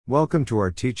Welcome to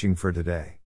our teaching for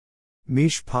today.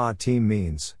 Mishpatim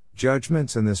means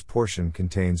judgments, and this portion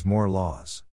contains more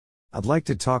laws. I'd like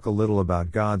to talk a little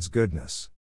about God's goodness.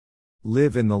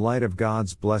 Live in the light of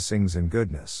God's blessings and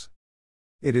goodness.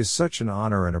 It is such an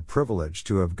honor and a privilege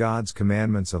to have God's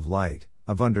commandments of light,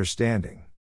 of understanding.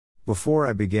 Before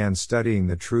I began studying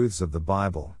the truths of the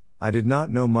Bible, I did not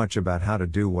know much about how to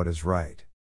do what is right.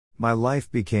 My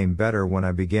life became better when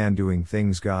I began doing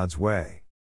things God's way.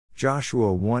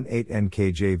 Joshua 1:8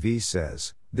 NKJV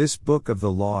says, "This book of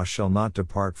the law shall not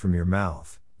depart from your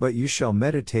mouth, but you shall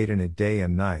meditate in it day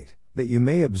and night, that you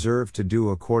may observe to do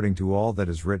according to all that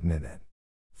is written in it.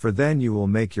 For then you will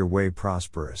make your way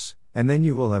prosperous, and then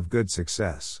you will have good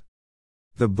success."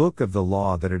 The book of the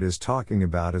law that it is talking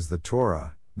about is the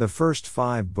Torah, the first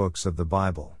 5 books of the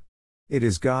Bible. It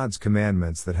is God's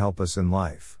commandments that help us in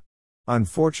life.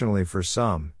 Unfortunately for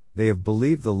some, they have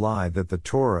believed the lie that the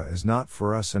Torah is not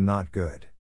for us and not good.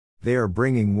 They are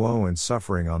bringing woe and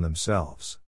suffering on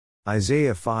themselves.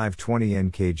 Isaiah 5:20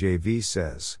 NKJV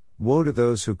says, "Woe to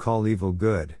those who call evil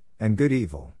good, and good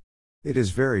evil." It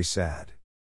is very sad.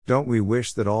 Don't we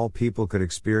wish that all people could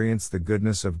experience the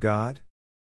goodness of God?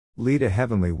 Lead a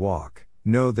heavenly walk,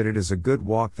 know that it is a good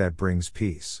walk that brings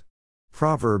peace.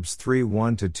 Proverbs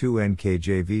 3:1-2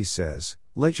 NKJV says,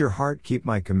 "Let your heart keep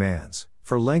my commands,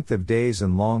 for length of days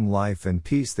and long life and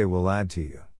peace they will add to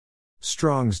you."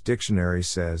 Strong's dictionary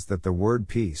says that the word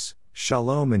peace,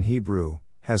 shalom in Hebrew,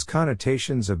 has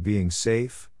connotations of being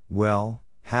safe, well,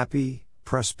 happy,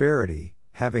 prosperity,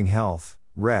 having health,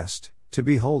 rest, to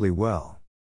be wholly well.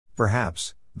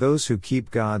 Perhaps, those who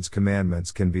keep God's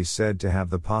commandments can be said to have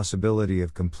the possibility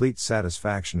of complete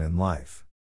satisfaction in life.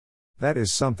 That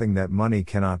is something that money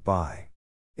cannot buy.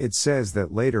 It says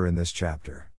that later in this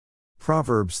chapter.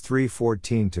 Proverbs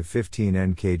 3:14-15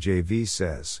 NKJV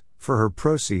says, "For her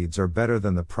proceeds are better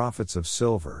than the profits of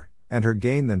silver, and her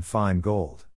gain than fine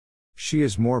gold. She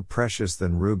is more precious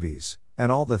than rubies,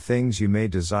 and all the things you may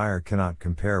desire cannot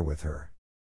compare with her.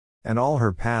 And all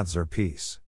her paths are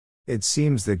peace." It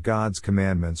seems that God's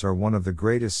commandments are one of the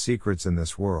greatest secrets in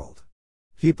this world.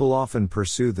 People often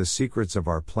pursue the secrets of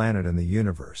our planet and the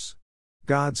universe.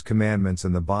 God's commandments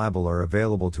in the Bible are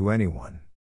available to anyone.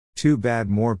 Too bad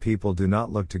more people do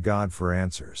not look to God for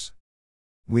answers.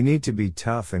 We need to be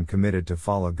tough and committed to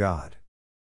follow God.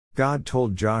 God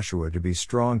told Joshua to be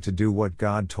strong to do what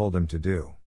God told him to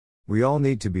do. We all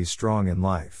need to be strong in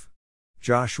life.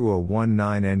 Joshua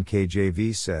 1:9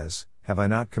 NKJV says, "Have I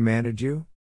not commanded you?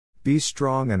 Be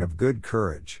strong and of good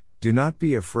courage, do not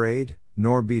be afraid,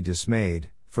 nor be dismayed,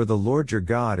 for the Lord your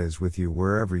God is with you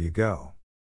wherever you go."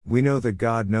 We know that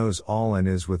God knows all and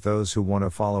is with those who want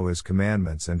to follow His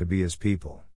commandments and to be His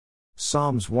people.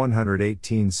 Psalms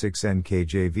 118:6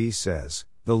 NKJV says,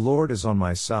 "The Lord is on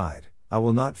my side, I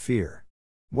will not fear.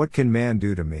 What can man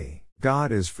do to me?"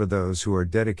 God is for those who are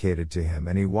dedicated to Him,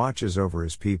 and He watches over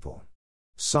His people.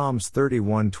 Psalms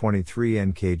 31:23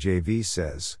 NKJV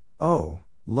says, "Oh,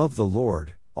 love the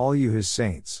Lord, all you His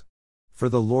saints. For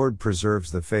the Lord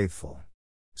preserves the faithful."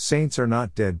 Saints are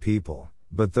not dead people,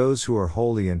 but those who are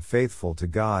holy and faithful to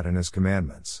God and His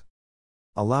commandments.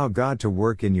 Allow God to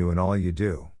work in you in all you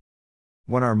do.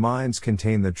 When our minds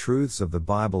contain the truths of the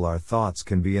Bible, our thoughts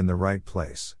can be in the right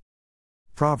place.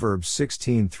 Proverbs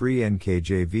 16:3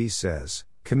 NKJV says,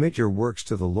 "Commit your works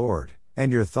to the Lord,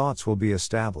 and your thoughts will be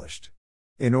established."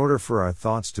 In order for our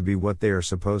thoughts to be what they are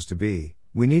supposed to be,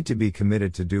 we need to be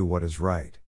committed to do what is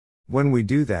right. When we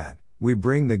do that, we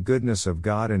bring the goodness of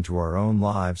God into our own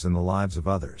lives and the lives of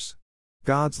others.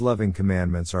 God's loving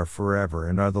commandments are forever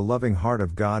and are the loving heart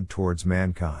of God towards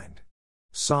mankind.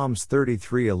 Psalms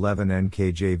 33:11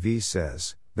 NKJV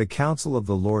says, "The counsel of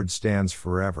the Lord stands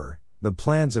forever, the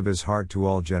plans of His heart to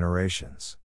all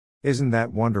generations." Isn't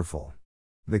that wonderful?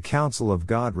 The counsel of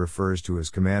God refers to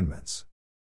His commandments.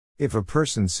 If a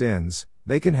person sins,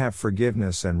 they can have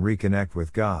forgiveness and reconnect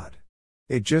with God.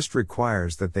 It just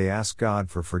requires that they ask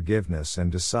God for forgiveness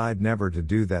and decide never to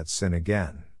do that sin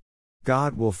again.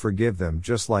 God will forgive them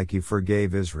just like He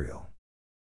forgave Israel.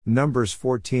 Numbers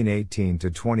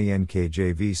 14:18-20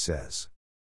 NKJV says,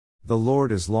 "The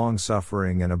Lord is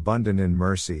long-suffering and abundant in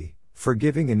mercy,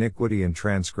 forgiving iniquity and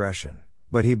transgression,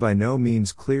 but He by no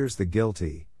means clears the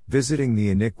guilty, visiting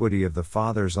the iniquity of the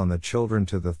fathers on the children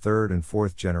to the 3rd and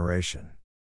 4th generation.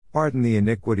 Pardon the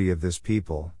iniquity of this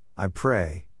people, I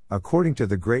pray, according to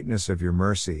the greatness of your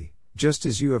mercy, just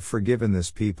as you have forgiven this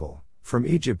people, from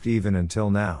Egypt even until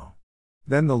now."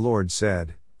 Then the Lord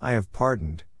said, "I have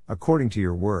pardoned, according to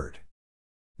your word."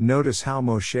 Notice how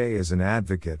Moshe is an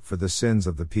advocate for the sins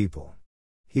of the people.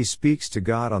 He speaks to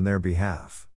God on their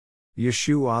behalf.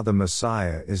 Yeshua the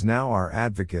Messiah is now our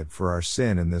advocate for our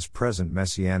sin in this present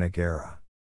messianic era.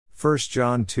 1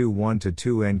 John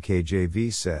 2:1-2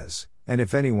 NKJV says, "And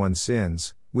if anyone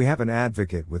sins, we have an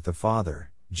advocate with the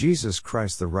Father, Jesus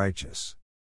Christ the righteous.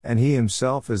 And he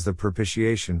himself is the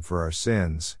propitiation for our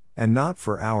sins, and not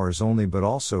for ours only but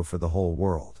also for the whole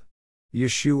world."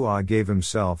 Yeshua gave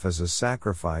himself as a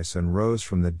sacrifice and rose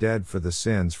from the dead for the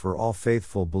sins for all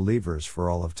faithful believers for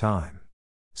all of time.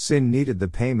 Sin needed the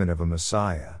payment of a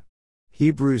Messiah.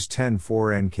 Hebrews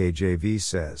 10:4 NKJV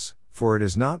says, "For it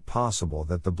is not possible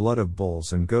that the blood of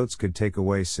bulls and goats could take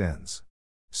away sins."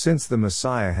 Since the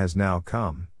Messiah has now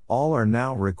come, all are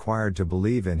now required to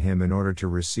believe in him in order to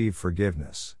receive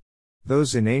forgiveness.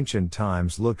 Those in ancient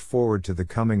times looked forward to the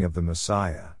coming of the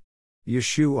Messiah.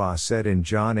 Yeshua said in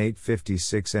John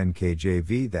 8:56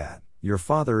 NKJV that, "Your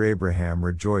father Abraham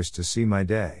rejoiced to see my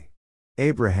day."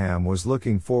 Abraham was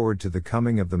looking forward to the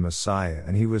coming of the Messiah,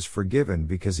 and he was forgiven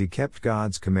because he kept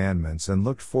God's commandments and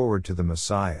looked forward to the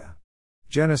Messiah.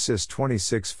 Genesis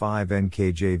 26:5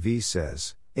 NKJV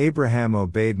says, "Abraham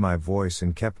obeyed my voice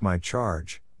and kept my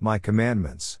charge, my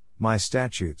commandments, my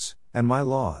statutes, and my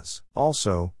laws."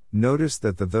 Also, notice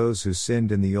that those who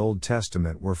sinned in the Old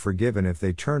Testament were forgiven if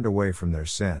they turned away from their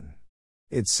sin.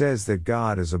 It says that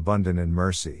God is abundant in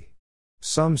mercy.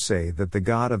 Some say that the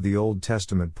God of the Old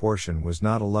Testament portion was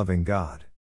not a loving God.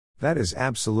 That is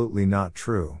absolutely not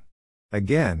true.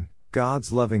 Again,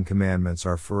 God's loving commandments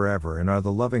are forever and are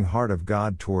the loving heart of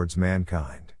God towards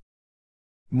mankind.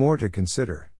 More to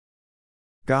consider.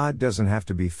 God doesn't have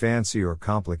to be fancy or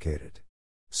complicated.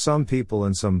 Some people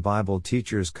and some Bible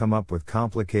teachers come up with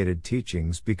complicated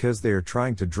teachings because they are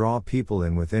trying to draw people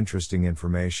in with interesting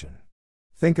information.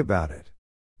 Think about it.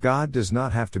 God does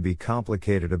not have to be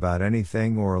complicated about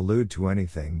anything or allude to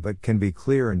anything but can be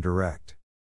clear and direct.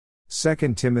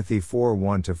 2 Timothy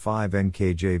 4:1-5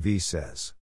 NKJV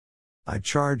says, "I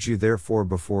charge you therefore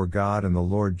before God and the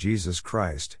Lord Jesus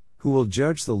Christ, who will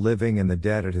judge the living and the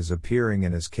dead at his appearing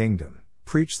in his kingdom,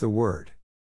 preach the word.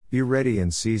 Be ready in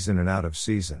season and out of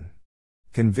season.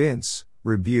 Convince,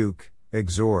 rebuke,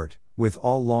 exhort, with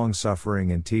all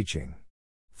longsuffering and teaching.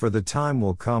 For the time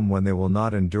will come when they will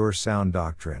not endure sound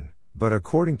doctrine, but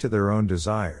according to their own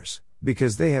desires,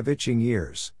 because they have itching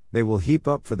ears, they will heap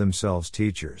up for themselves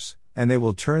teachers, and they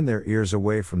will turn their ears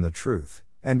away from the truth,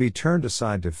 and be turned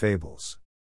aside to fables.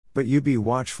 But you be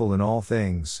watchful in all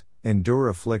things, endure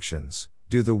afflictions,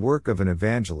 do the work of an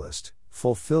evangelist,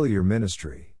 fulfill your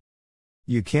ministry."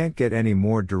 You can't get any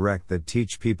more direct than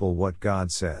teach people what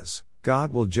God says.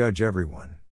 God will judge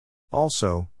everyone.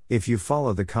 Also, if you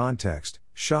follow the context,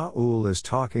 Shaul is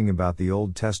talking about the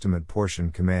Old Testament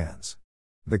portion commands.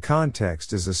 The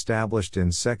context is established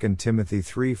in 2 Timothy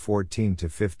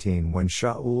 3:14-15 when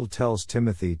Shaul tells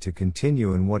Timothy to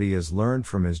continue in what he has learned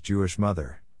from his Jewish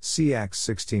mother. See Acts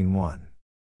 16:1.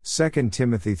 2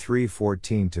 Timothy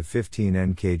 3:14-15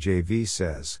 NKJV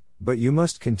says, "But you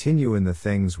must continue in the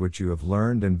things which you have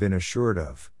learned and been assured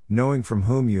of, knowing from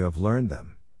whom you have learned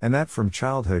them, and that from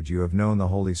childhood you have known the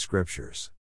Holy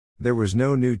Scriptures." There was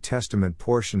no New Testament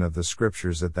portion of the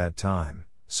Scriptures at that time,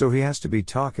 so he has to be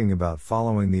talking about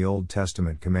following the Old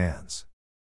Testament commands.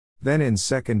 Then in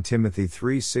 2 Timothy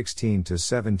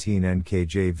 3:16-17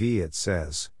 NKJV it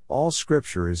says, "All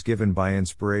Scripture is given by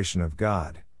inspiration of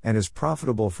God, and is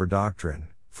profitable for doctrine,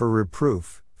 for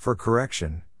reproof, for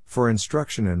correction, for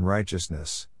instruction in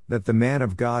righteousness, that the man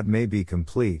of God may be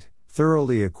complete,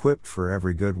 thoroughly equipped for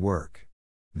every good work."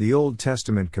 The Old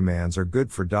Testament commands are good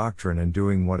for doctrine and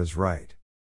doing what is right.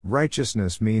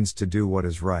 Righteousness means to do what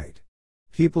is right.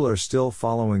 People are still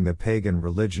following the pagan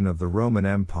religion of the Roman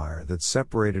Empire that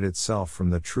separated itself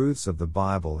from the truths of the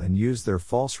Bible and used their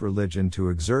false religion to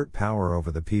exert power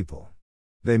over the people.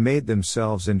 They made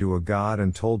themselves into a god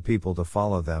and told people to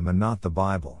follow them and not the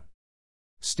Bible.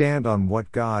 Stand on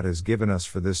what God has given us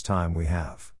for this time we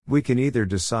have. We can either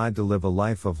decide to live a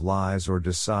life of lies or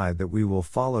decide that we will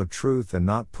follow truth and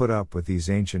not put up with these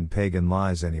ancient pagan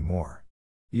lies anymore.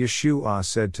 Yeshua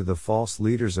said to the false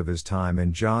leaders of his time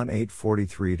in John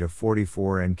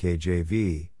 8:43-44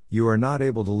 NKJV, "You are not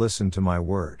able to listen to my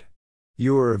word.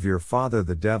 You are of your father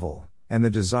the devil, and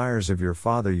the desires of your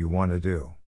father you want to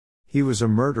do. He was a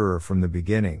murderer from the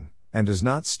beginning, and does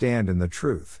not stand in the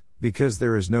truth, because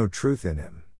there is no truth in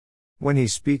him. When he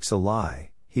speaks a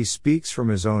lie, he speaks from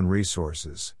his own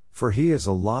resources, for he is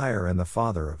a liar and the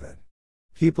father of it."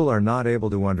 People are not able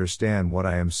to understand what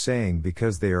I am saying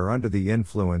because they are under the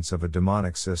influence of a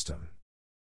demonic system.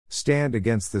 Stand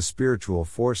against the spiritual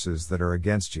forces that are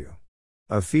against you.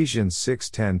 Ephesians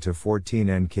 6:10-14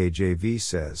 NKJV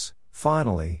says,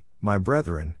 "Finally, my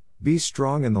brethren, be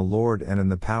strong in the Lord and in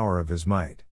the power of his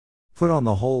might. Put on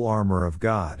the whole armor of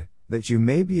God, that you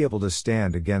may be able to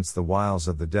stand against the wiles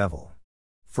of the devil.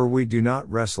 For we do not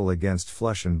wrestle against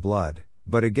flesh and blood,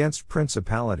 but against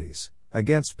principalities,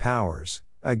 against powers,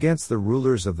 against the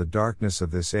rulers of the darkness of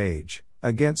this age,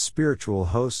 against spiritual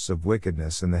hosts of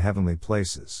wickedness in the heavenly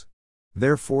places.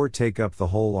 Therefore take up the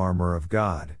whole armor of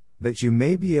God, that you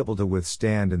may be able to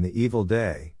withstand in the evil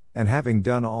day, and having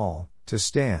done all, to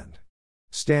stand.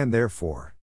 Stand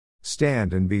therefore.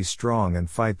 Stand and be strong and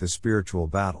fight the spiritual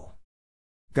battle.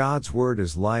 God's word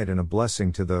is light and a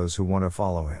blessing to those who want to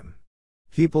follow him.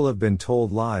 People have been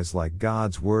told lies like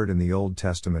God's word in the Old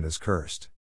Testament is cursed.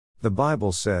 The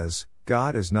Bible says,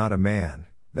 God is not a man,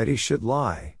 that he should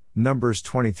lie, Numbers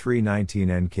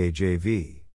 23:19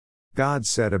 NKJV. God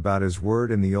said about his word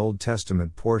in the Old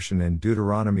Testament portion in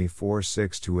Deuteronomy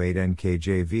 4:6-8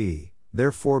 NKJV,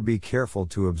 therefore be careful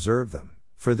to observe them,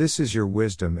 for this is your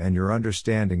wisdom and your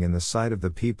understanding in the sight of the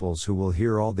peoples who will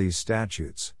hear all these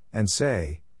statutes, and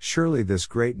say, surely this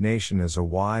great nation is a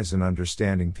wise and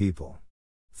understanding people.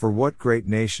 For what great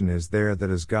nation is there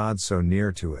that is God so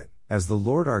near to it, as the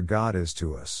Lord our God is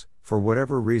to us, for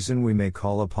whatever reason we may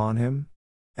call upon him?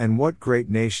 And what great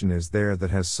nation is there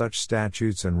that has such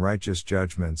statutes and righteous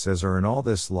judgments as are in all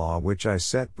this law which I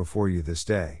set before you this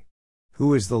day?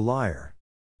 Who is the liar?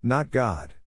 Not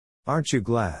God. Aren't you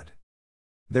glad?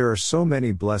 There are so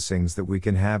many blessings that we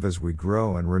can have as we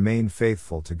grow and remain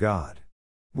faithful to God.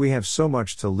 We have so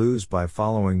much to lose by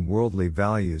following worldly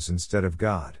values instead of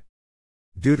God.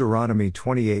 Deuteronomy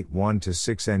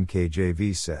 28:1-6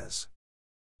 NKJV says,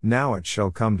 Now it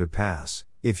shall come to pass,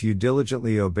 if you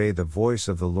diligently obey the voice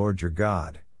of the Lord your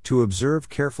God, to observe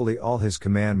carefully all his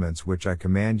commandments which I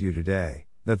command you today,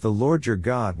 that the Lord your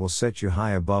God will set you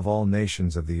high above all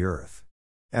nations of the earth.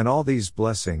 And all these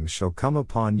blessings shall come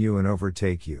upon you and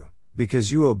overtake you,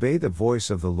 because you obey the voice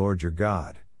of the Lord your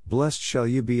God. Blessed shall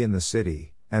you be in the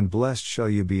city, and blessed shall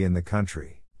you be in the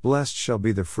country. Blessed shall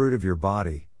be the fruit of your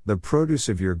body, the produce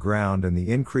of your ground and the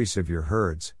increase of your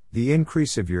herds, the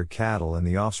increase of your cattle and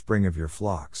the offspring of your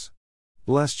flocks.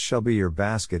 Blessed shall be your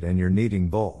basket and your kneading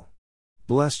bowl.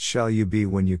 Blessed shall you be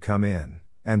when you come in,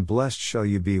 and blessed shall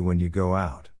you be when you go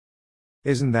out.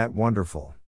 Isn't that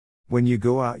wonderful? When you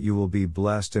go out you will be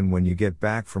blessed, and when you get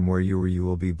back from where you were you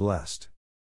will be blessed.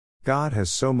 God has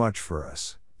so much for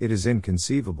us, it is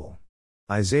inconceivable.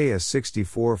 Isaiah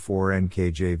 64:4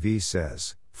 NKJV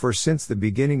says, For since the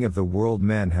beginning of the world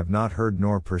men have not heard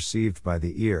nor perceived by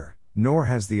the ear, nor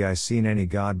has the eye seen any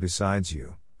God besides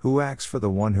you, who acts for the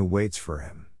one who waits for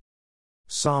him.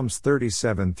 Psalms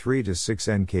 37:3-6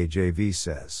 NKJV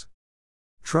says,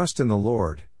 Trust in the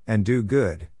Lord, and do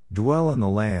good, dwell in the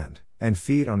land, and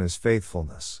feed on his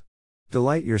faithfulness.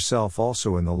 Delight yourself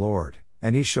also in the Lord,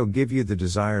 and he shall give you the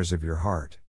desires of your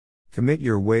heart. Commit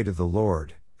your way to the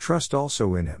Lord, trust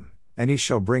also in him, and he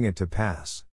shall bring it to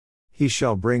pass. He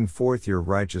shall bring forth your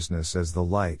righteousness as the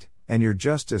light, and your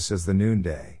justice as the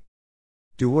noonday.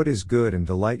 Do what is good and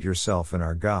delight yourself in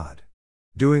our God.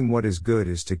 Doing what is good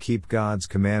is to keep God's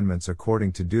commandments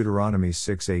according to Deuteronomy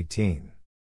 6:18.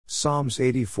 Psalms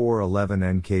 84:11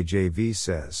 NKJV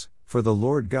says, For the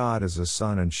Lord God is a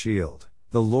sun and shield,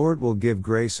 the Lord will give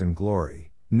grace and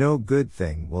glory, no good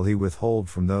thing will he withhold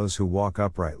from those who walk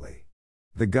uprightly.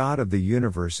 The God of the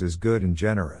universe is good and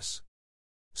generous.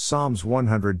 Psalms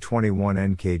 121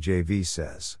 NKJV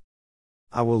says,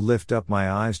 I will lift up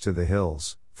my eyes to the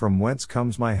hills, from whence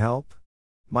comes my help?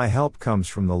 My help comes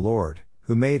from the Lord,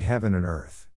 who made heaven and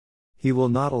earth. He will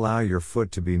not allow your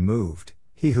foot to be moved,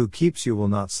 he who keeps you will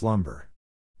not slumber.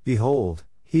 Behold,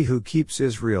 he who keeps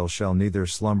Israel shall neither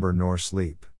slumber nor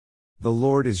sleep. The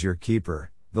Lord is your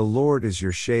keeper, the Lord is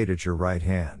your shade at your right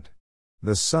hand.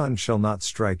 The sun shall not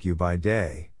strike you by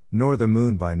day, nor the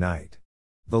moon by night.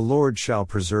 The Lord shall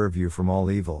preserve you from all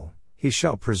evil, he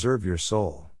shall preserve your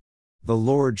soul. The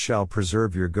Lord shall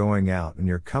preserve your going out and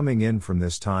your coming in from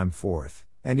this time forth,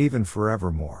 and even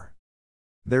forevermore.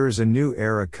 There is a new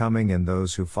era coming, and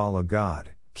those who follow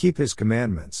God, keep his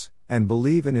commandments, and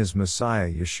believe in his Messiah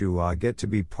Yeshua get to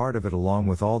be part of it along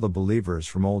with all the believers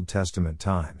from Old Testament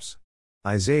times.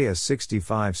 Isaiah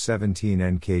 65:17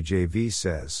 NKJV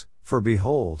says, For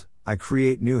behold, I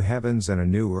create new heavens and a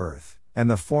new earth, and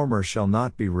the former shall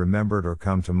not be remembered or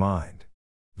come to mind.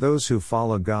 Those who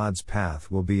follow God's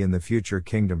path will be in the future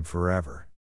kingdom forever.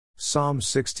 Psalm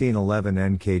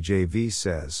 16:11 NKJV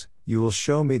says, You will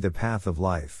show me the path of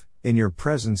life, in your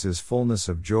presence is fullness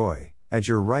of joy, at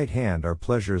your right hand are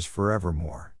pleasures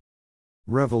forevermore.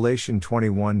 Revelation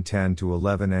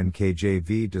 21:10-11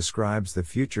 NKJV describes the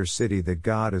future city that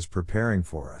God is preparing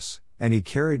for us, and he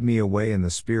carried me away in the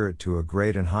Spirit to a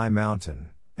great and high mountain,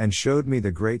 and showed me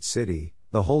the great city,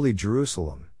 the holy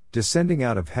Jerusalem, descending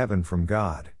out of heaven from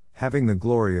God, having the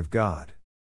glory of God.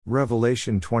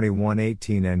 Revelation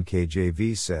 21:18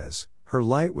 NKJV says, "Her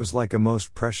light was like a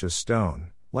most precious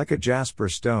stone, like a jasper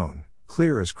stone,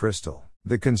 clear as crystal.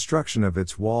 The construction of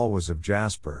its wall was of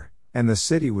jasper, and the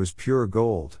city was pure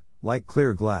gold, like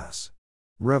clear glass."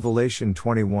 Revelation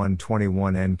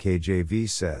 21:21 NKJV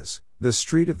says, "The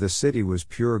street of the city was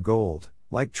pure gold,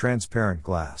 like transparent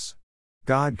glass."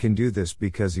 God can do this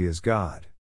because He is God.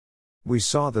 We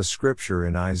saw the scripture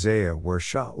in Isaiah where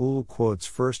Shaul quotes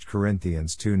 1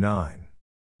 Corinthians 2:9.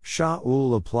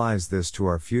 Shaul applies this to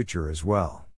our future as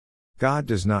well. God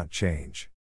does not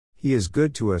change. He is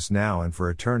good to us now and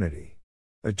for eternity.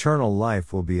 Eternal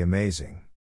life will be amazing.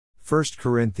 1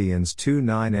 Corinthians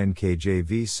 2:9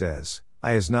 NKJV says,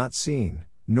 "Eye has not seen,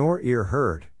 nor ear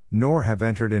heard, nor have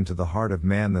entered into the heart of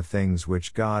man the things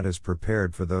which God has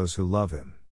prepared for those who love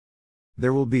Him."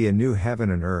 There will be a new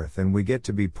heaven and earth and we get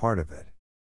to be part of it.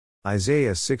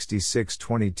 Isaiah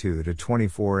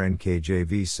 66:22-24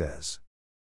 NKJV says,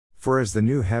 "For as the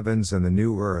new heavens and the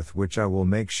new earth which I will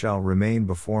make shall remain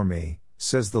before me,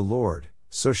 says the Lord,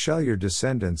 so shall your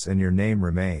descendants and your name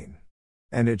remain.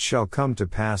 And it shall come to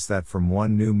pass that from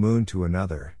one new moon to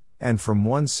another, and from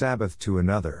one Sabbath to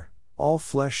another, all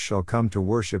flesh shall come to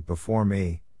worship before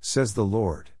me, says the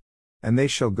Lord. And they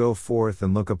shall go forth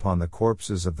and look upon the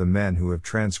corpses of the men who have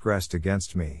transgressed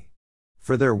against me.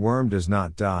 For their worm does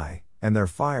not die, and their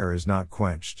fire is not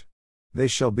quenched. They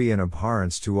shall be an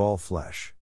abhorrence to all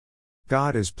flesh."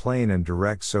 God is plain and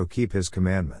direct, so keep His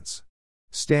commandments.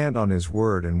 Stand on His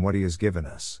word and what He has given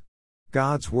us.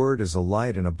 God's word is a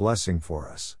light and a blessing for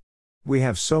us. We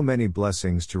have so many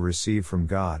blessings to receive from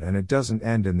God, and it doesn't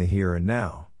end in the here and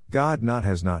now. God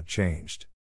has not changed.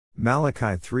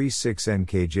 Malachi 3:6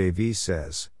 NKJV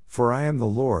says, "For I am the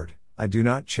Lord, I do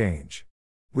not change."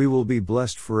 We will be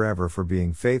blessed forever for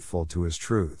being faithful to His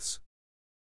truths.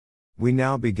 We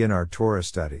now begin our Torah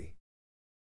study.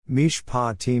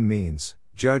 Mishpatim means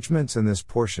judgments, and this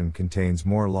portion contains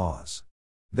more laws.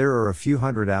 There are a few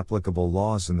hundred applicable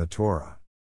laws in the Torah.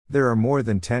 There are more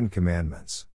than 10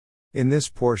 commandments. In this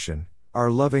portion, our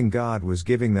loving God was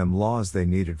giving them laws they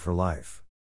needed for life.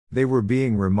 They were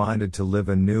being reminded to live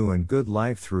a new and good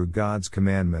life through God's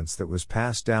commandments that was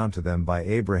passed down to them by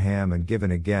Abraham and given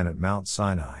again at Mount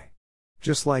Sinai.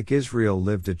 Just like Israel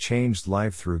lived a changed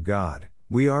life through God,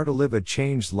 we are to live a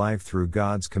changed life through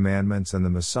God's commandments and the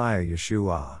Messiah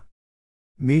Yeshua.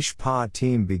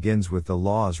 Mishpatim begins with the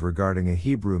laws regarding a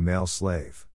Hebrew male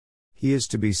slave. He is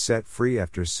to be set free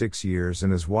after 6 years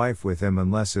and his wife with him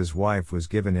unless his wife was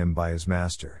given him by his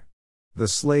master. The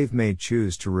slave may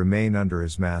choose to remain under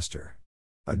his master.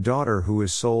 A daughter who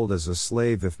is sold as a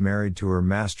slave if married to her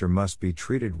master must be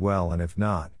treated well, and if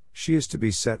not, she is to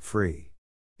be set free.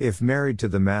 If married to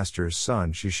the master's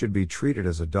son, she should be treated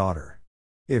as a daughter.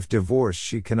 If divorced,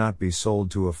 she cannot be sold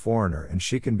to a foreigner and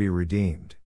she can be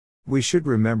redeemed. We should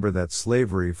remember that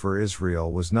slavery for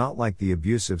Israel was not like the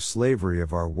abusive slavery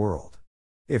of our world.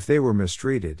 If they were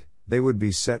mistreated, they would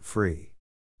be set free.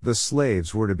 The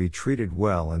slaves were to be treated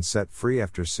well and set free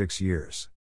after 6 years.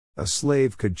 A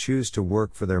slave could choose to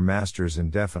work for their masters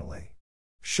indefinitely.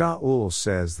 Shaul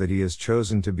says that he has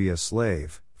chosen to be a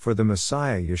slave for the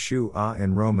Messiah Yeshua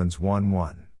in Romans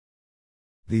 1:1.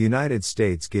 The United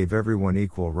States gave everyone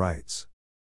equal rights.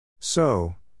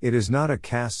 So, it is not a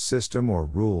caste system or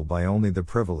rule by only the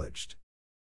privileged.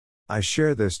 I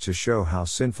share this to show how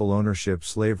sinful ownership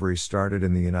slavery started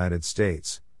in the United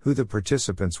States, who the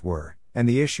participants were, and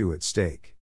the issue at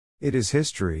stake. It is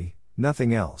history,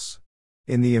 nothing else.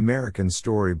 In The American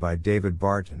Story by David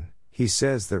Barton, he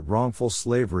says that wrongful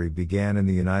slavery began in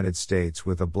the United States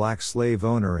with a black slave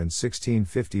owner in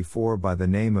 1654 by the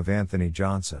name of Anthony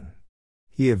Johnson.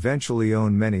 He eventually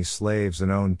owned many slaves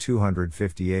and owned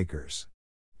 250 acres.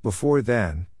 Before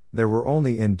then, there were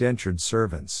only indentured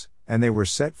servants, and they were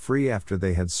set free after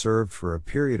they had served for a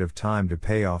period of time to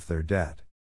pay off their debt.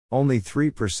 Only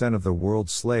 3% of the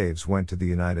world's slaves went to the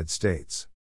United States.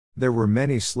 There were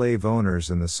many slave owners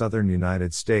in the southern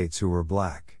United States who were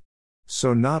black.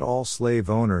 So not all slave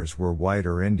owners were white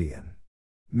or Indian.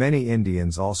 Many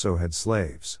Indians also had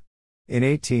slaves. In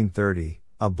 1830,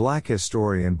 a black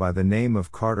historian by the name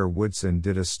of Carter Woodson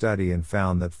did a study and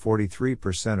found that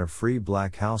 43% of free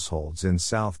black households in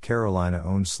South Carolina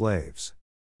owned slaves.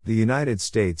 The United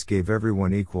States gave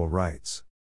everyone equal rights.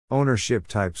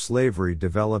 Ownership-type slavery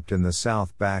developed in the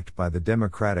South backed by the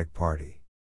Democratic Party.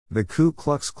 The Ku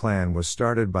Klux Klan was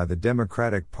started by the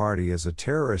Democratic Party as a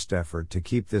terrorist effort to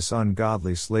keep this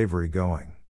ungodly slavery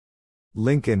going.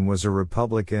 Lincoln was a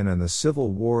Republican and the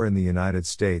Civil War in the United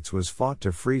States was fought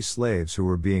to free slaves who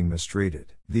were being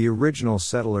mistreated. The original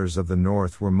settlers of the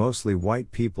North were mostly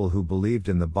white people who believed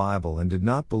in the Bible and did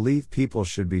not believe people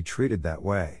should be treated that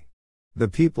way. The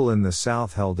people in the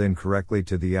South held incorrectly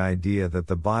to the idea that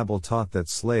the Bible taught that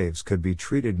slaves could be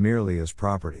treated merely as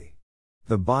property.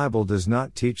 The Bible does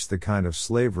not teach the kind of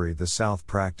slavery the South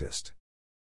practiced.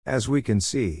 As we can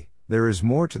see, there is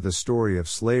more to the story of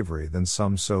slavery than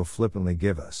some so flippantly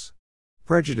give us.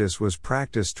 Prejudice was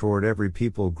practiced toward every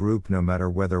people group, no matter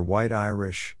whether white,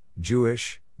 Irish,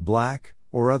 Jewish, black,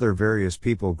 or other various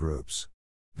people groups.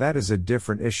 That is a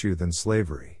different issue than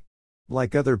slavery.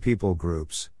 Like other people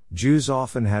groups, Jews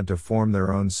often had to form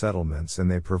their own settlements and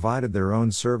they provided their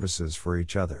own services for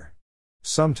each other.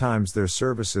 Sometimes their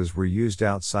services were used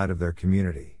outside of their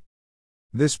community.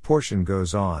 This portion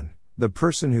goes on. The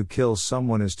person who kills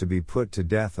someone is to be put to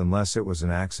death unless it was an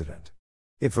accident.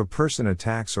 If a person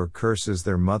attacks or curses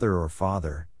their mother or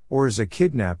father, or is a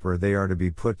kidnapper, they are to be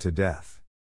put to death.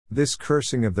 This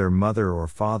cursing of their mother or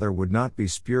father would not be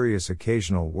spurious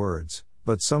occasional words,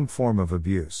 but some form of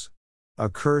abuse. A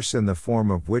curse in the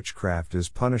form of witchcraft is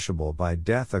punishable by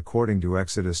death according to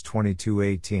Exodus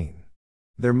 22:18.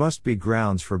 There must be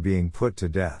grounds for being put to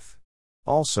death.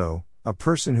 Also, a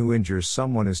person who injures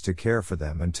someone is to care for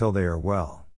them until they are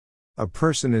well. A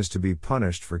person is to be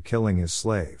punished for killing his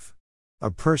slave. A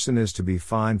person is to be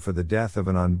fined for the death of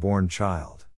an unborn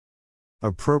child.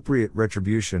 Appropriate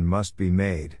retribution must be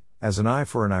made, as an eye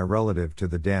for an eye relative to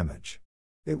the damage.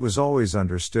 It was always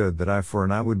understood that eye for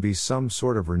an eye would be some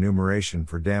sort of remuneration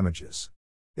for damages.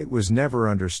 It was never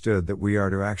understood that we are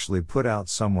to actually put out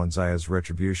someone's eye as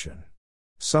retribution.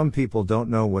 Some people don't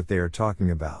know what they are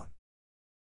talking about.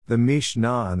 The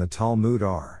Mishnah and the Talmud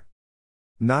are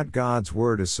not God's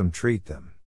word as some treat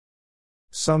them.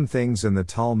 Some things in the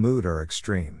Talmud are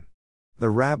extreme.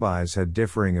 The rabbis had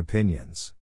differing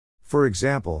opinions. For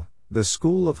example, the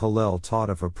school of Hillel taught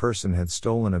if a person had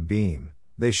stolen a beam,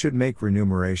 they should make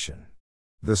remuneration.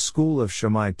 The school of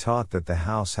Shammai taught that the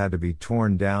house had to be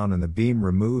torn down and the beam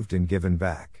removed and given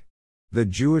back. The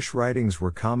Jewish writings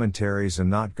were commentaries and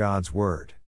not God's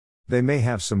word. They may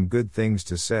have some good things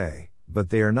to say, but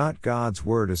they are not God's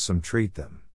word as some treat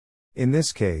them. In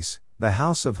this case, the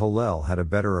house of Hillel had a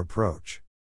better approach.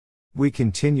 We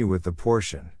continue with the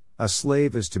portion. A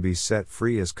slave is to be set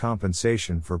free as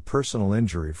compensation for personal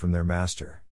injury from their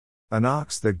master. An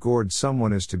ox that gored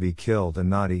someone is to be killed and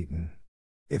not eaten.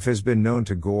 If has been known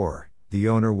to gore, the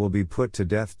owner will be put to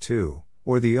death too,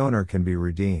 or the owner can be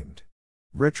redeemed.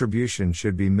 Retribution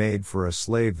should be made for a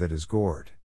slave that is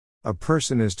gored. A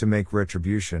person is to make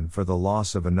retribution for the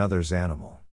loss of another's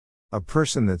animal. A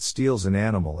person that steals an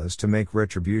animal is to make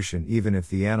retribution even if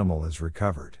the animal is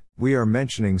recovered. We are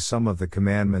mentioning some of the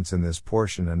commandments in this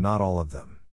portion and not all of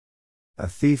them. A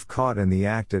thief caught in the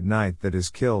act at night that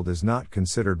is killed is not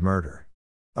considered murder.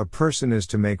 A person is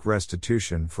to make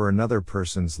restitution for another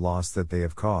person's loss that they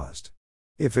have caused.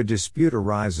 If a dispute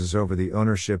arises over the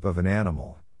ownership of an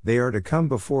animal, they are to come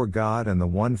before God and the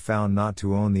one found not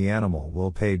to own the animal will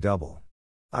pay double.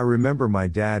 I remember my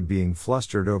dad being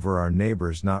flustered over our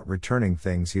neighbors not returning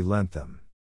things he lent them.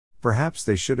 Perhaps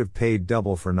they should have paid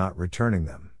double for not returning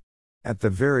them. At the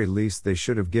very least they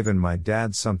should have given my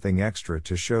dad something extra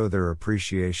to show their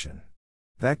appreciation.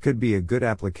 That could be a good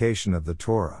application of the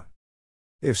Torah.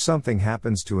 If something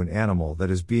happens to an animal that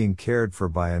is being cared for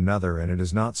by another and it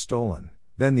is not stolen,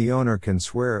 then the owner can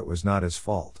swear it was not his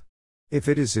fault. If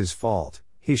it is his fault,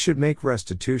 he should make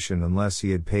restitution unless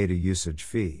he had paid a usage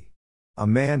fee. A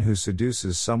man who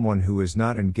seduces someone who is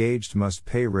not engaged must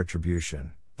pay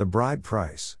retribution, the bride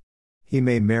price. He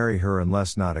may marry her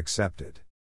unless not accepted.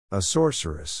 A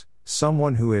sorceress,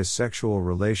 someone who has sexual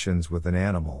relations with an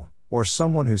animal, or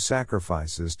someone who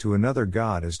sacrifices to another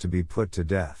god is to be put to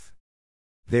death.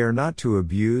 They are not to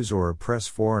abuse or oppress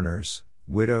foreigners,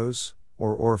 widows,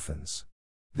 or orphans.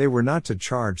 They were not to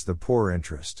charge the poor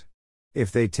interest. If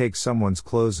they take someone's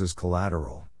clothes as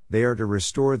collateral, they are to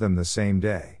restore them the same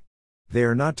day. They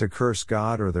are not to curse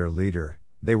God or their leader,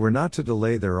 they were not to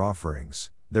delay their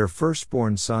offerings, their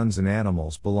firstborn sons and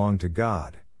animals belong to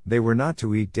God, they were not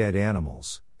to eat dead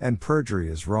animals, and perjury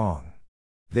is wrong.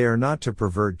 They are not to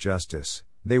pervert justice,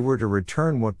 they were to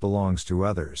return what belongs to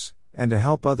others, and to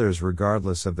help others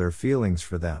regardless of their feelings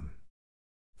for them.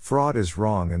 Fraud is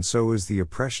wrong and so is the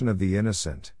oppression of the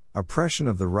innocent, oppression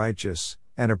of the righteous,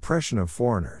 and oppression of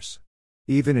foreigners.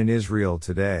 Even in Israel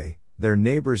today, their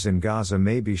neighbors in Gaza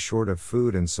may be short of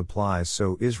food and supplies,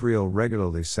 so Israel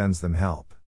regularly sends them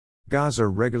help. Gaza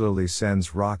regularly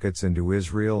sends rockets into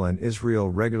Israel and Israel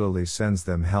regularly sends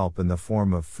them help in the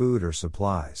form of food or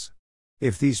supplies.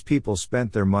 If these people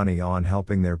spent their money on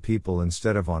helping their people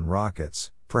instead of on rockets,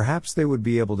 perhaps they would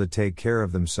be able to take care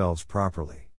of themselves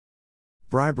properly.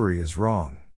 Bribery is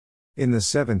wrong. In the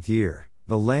 7th year,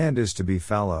 the land is to be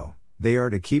fallow, they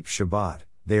are to keep Shabbat,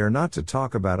 they are not to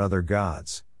talk about other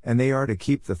gods, and they are to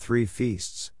keep the 3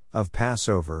 feasts, of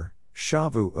Passover,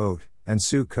 Shavuot, and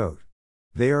Sukkot.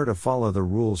 They are to follow the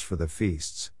rules for the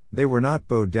feasts, they were not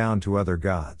bowed down to other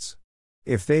gods.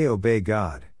 If they obey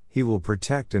God, He will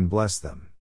protect and bless them.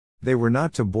 They were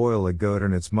not to boil a goat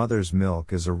in its mother's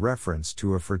milk as a reference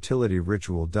to a fertility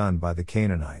ritual done by the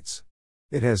Canaanites.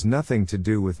 It has nothing to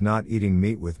do with not eating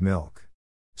meat with milk.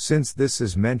 Since this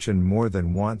is mentioned more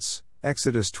than once,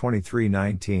 Exodus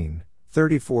 23:19,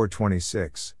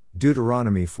 34:26,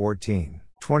 Deuteronomy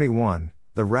 14:21,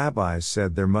 the rabbis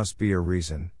said there must be a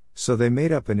reason, so they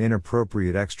made up an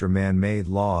inappropriate extra man-made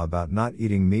law about not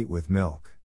eating meat with milk.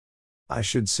 I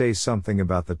should say something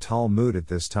about the Talmud at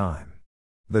this time.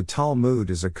 The Talmud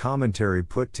is a commentary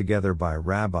put together by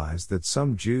rabbis that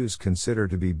some Jews consider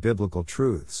to be biblical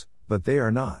truths, but they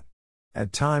are not.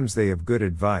 At times they have good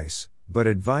advice, but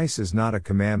advice is not a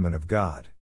commandment of God.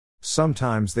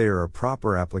 Sometimes they are a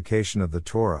proper application of the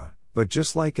Torah, but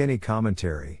just like any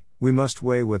commentary, we must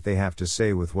weigh what they have to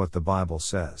say with what the Bible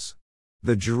says.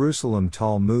 The Jerusalem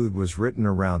Talmud was written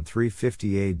around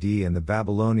 350 AD and the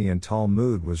Babylonian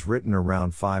Talmud was written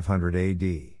around 500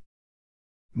 AD.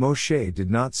 Moshe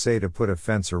did not say to put a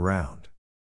fence around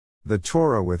the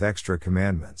Torah with extra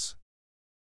commandments.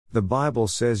 The Bible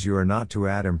says you are not to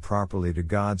add improperly to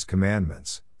God's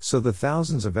commandments, so the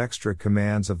thousands of extra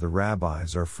commands of the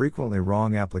rabbis are frequently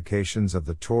wrong applications of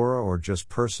the Torah or just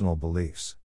personal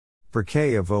beliefs.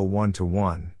 Perkei Avot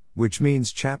 1-1, which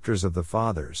means chapters of the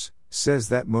fathers, says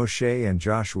that Moshe and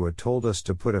Joshua told us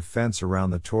to put a fence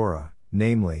around the Torah,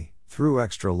 namely, through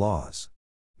extra laws.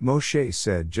 Moshe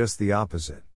said just the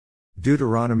opposite.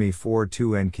 Deuteronomy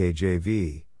 4:2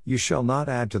 NKJV, you shall not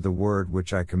add to the word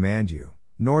which I command you,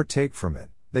 nor take from it,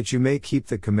 that you may keep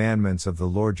the commandments of the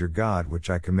Lord your God which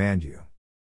I command you.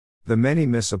 The many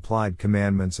misapplied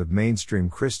commandments of mainstream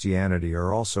Christianity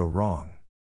are also wrong.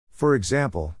 For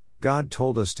example, God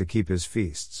told us to keep His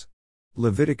feasts.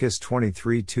 Leviticus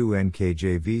 23:2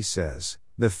 NKJV says,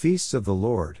 the feasts of the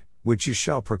Lord, which you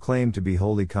shall proclaim to be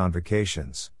holy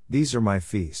convocations, these are my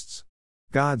feasts.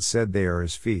 God said they are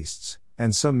His feasts,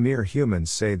 and some mere humans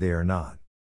say they are not.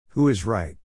 Who is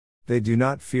right? They do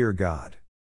not fear God.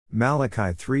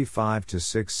 Malachi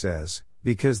 3:5-6 says,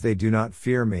 because they do not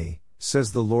fear me,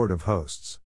 says the Lord of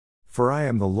hosts. For I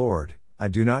am the Lord, I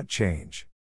do not change.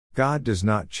 God does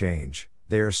not change,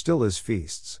 they are still His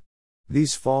feasts.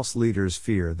 These false leaders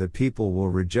fear that people will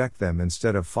reject them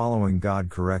instead of following God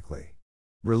correctly.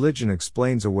 Religion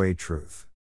explains away truth.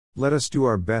 Let us do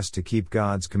our best to keep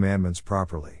God's commandments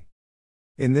properly.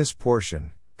 In this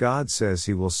portion, God says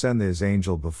He will send His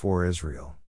angel before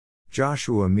Israel.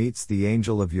 Joshua meets the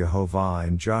angel of Jehovah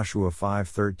in Joshua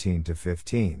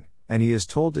 5:13-15, and he is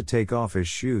told to take off his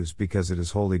shoes because it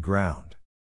is holy ground.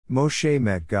 Moshe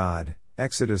met God,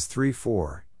 Exodus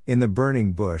 3:4, in the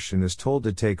burning bush and is told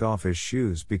to take off his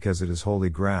shoes because it is holy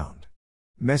ground.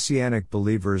 Messianic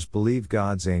believers believe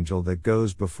God's angel that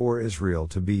goes before Israel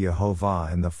to be Jehovah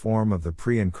in the form of the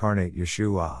pre-incarnate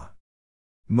Yeshua.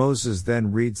 Moses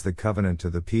then reads the covenant to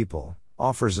the people,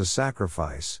 offers a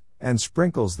sacrifice, and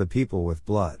sprinkles the people with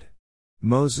blood.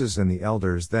 Moses and the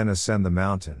elders then ascend the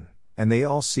mountain, and they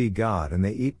all see God and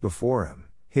they eat before Him.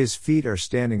 His feet are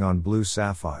standing on blue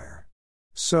sapphire.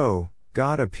 So,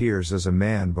 God appears as a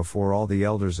man before all the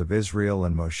elders of Israel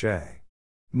and Moshe.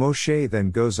 Moshe then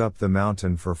goes up the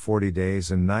mountain for 40 days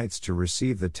and nights to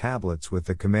receive the tablets with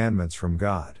the commandments from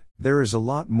God. There is a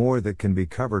lot more that can be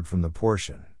covered from the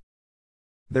portion.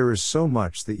 There is so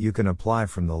much that you can apply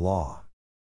from the law.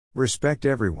 Respect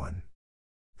everyone.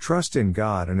 Trust in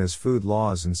God and His food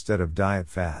laws instead of diet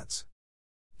fads.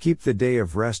 Keep the day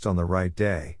of rest on the right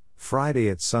day, Friday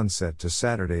at sunset to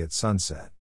Saturday at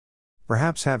sunset.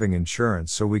 Perhaps having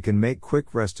insurance so we can make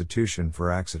quick restitution for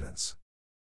accidents.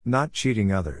 Not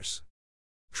cheating others.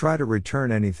 Try to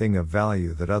return anything of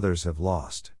value that others have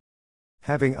lost.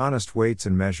 Having honest weights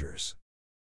and measures.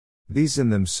 These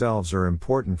in themselves are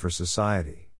important for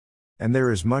society. And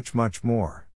there is much, much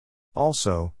more.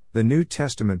 Also, the New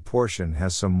Testament portion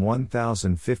has some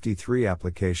 1,053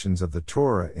 applications of the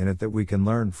Torah in it that we can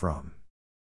learn from.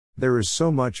 There is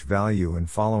so much value in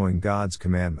following God's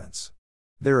commandments.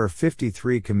 There are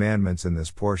 53 commandments in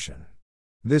this portion.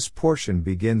 This portion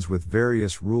begins with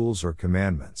various rules or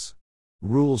commandments.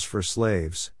 Rules for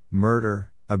slaves,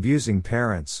 murder, abusing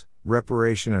parents,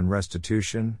 reparation and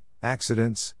restitution,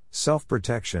 accidents,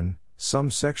 self-protection,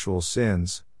 some sexual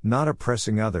sins, not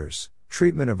oppressing others,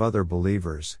 treatment of other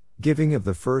believers, giving of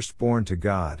the firstborn to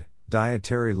God,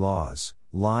 dietary laws,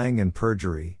 lying and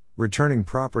perjury, returning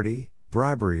property,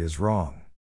 bribery is wrong.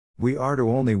 We are to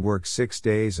only work 6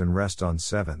 days and rest on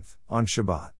seventh, on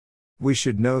Shabbat. We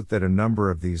should note that a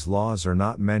number of these laws are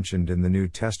not mentioned in the New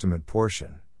Testament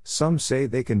portion. Some say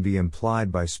they can be implied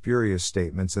by spurious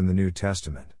statements in the New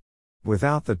Testament.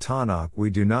 Without the Tanakh, we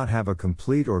do not have a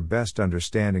complete or best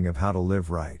understanding of how to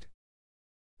live right.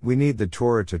 We need the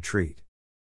Torah to treat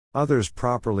others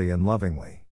properly and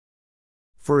lovingly.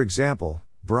 For example,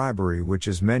 bribery, which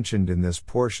is mentioned in this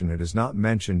portion, it is not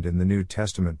mentioned in the New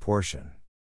Testament portion.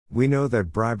 We know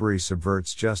that bribery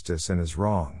subverts justice and is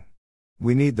wrong.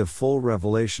 We need the full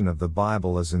revelation of the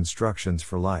Bible as instructions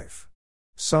for life.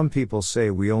 Some people say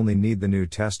we only need the New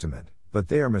Testament, but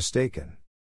they are mistaken.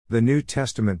 The New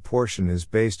Testament portion is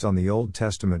based on the Old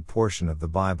Testament portion of the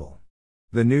Bible.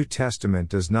 The New Testament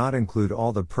does not include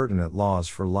all the pertinent laws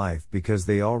for life because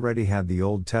they already had the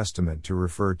Old Testament to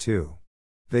refer to.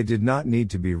 They did not need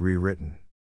to be rewritten.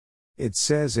 It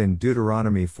says in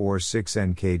Deuteronomy 4:6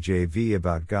 NKJV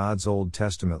about God's Old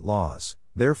Testament laws,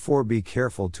 "Therefore be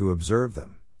careful to observe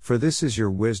them, for this is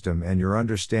your wisdom and your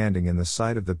understanding in the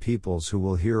sight of the peoples who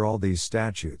will hear all these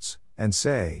statutes, and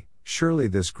say, surely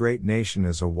this great nation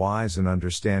is a wise and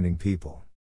understanding people."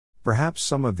 Perhaps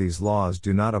some of these laws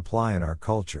do not apply in our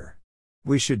culture.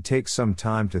 We should take some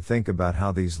time to think about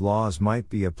how these laws might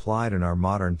be applied in our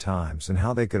modern times and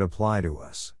how they could apply to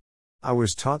us. I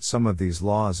was taught some of these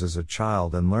laws as a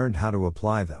child and learned how to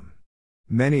apply them.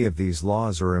 Many of these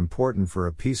laws are important for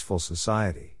a peaceful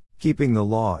society. Keeping the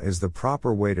law is the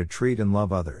proper way to treat and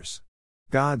love others.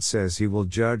 God says He will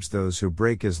judge those who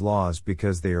break His laws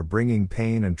because they are bringing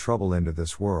pain and trouble into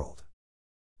this world.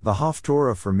 The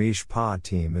Haftorah for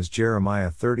Mishpatim is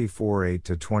Jeremiah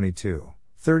 34:8-22,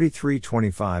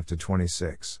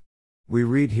 33:25-26. We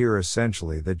read here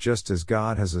essentially that just as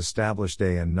God has established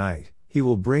day and night, He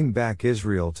will bring back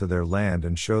Israel to their land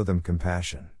and show them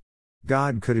compassion.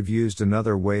 God could have used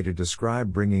another way to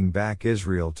describe bringing back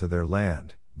Israel to their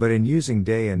land, but in using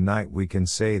day and night we can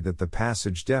say that the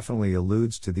passage definitely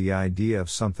alludes to the idea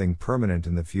of something permanent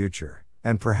in the future,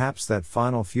 and perhaps that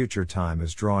final future time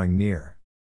is drawing near.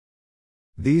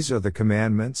 These are the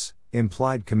commandments,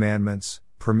 implied commandments,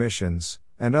 permissions,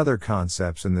 and other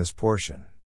concepts in this portion.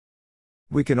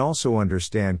 We can also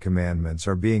understand commandments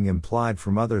are being implied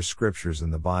from other scriptures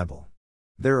in the Bible.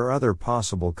 There are other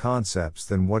possible concepts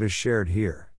than what is shared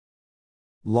here.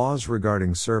 Laws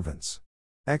regarding servants.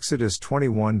 Exodus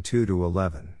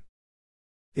 21:2-11.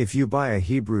 If you buy a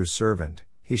Hebrew servant,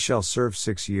 he shall serve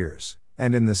 6 years,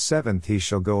 and in the 7th he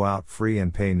shall go out free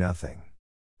and pay nothing.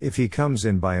 If he comes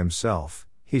in by himself,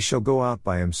 he shall go out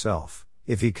by himself.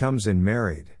 If he comes in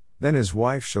married, then his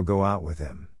wife shall go out with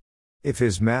him. If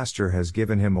his master has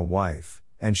given him a wife,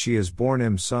 and she has borne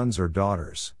him sons or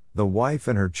daughters, the wife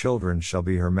and her children shall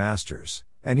be her master's,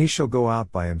 and he shall go out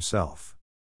by himself.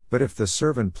 But if the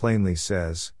servant plainly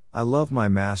says, I love my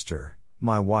master,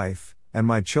 my wife, and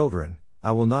my children,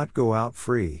 I will not go out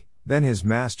free, then his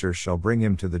master shall bring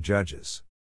him to the judges.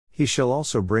 He shall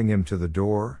also bring him to the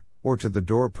door, or to the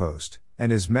doorpost,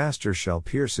 and his master shall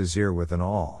pierce his ear with an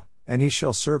awl, and he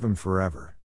shall serve him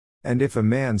forever. And if a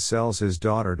man sells his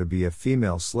daughter to be a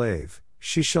female slave,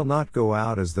 she shall not go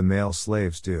out as the male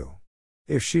slaves do.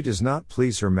 If she does not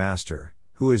please her master,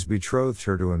 who has betrothed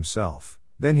her to himself,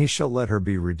 then he shall let her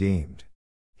be redeemed.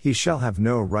 He shall have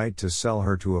no right to sell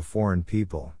her to a foreign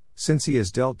people, since he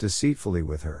has dealt deceitfully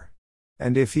with her.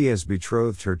 And if he has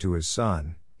betrothed her to his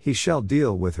son, he shall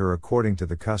deal with her according to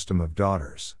the custom of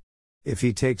daughters. If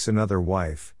he takes another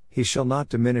wife, he shall not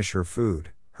diminish her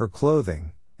food, her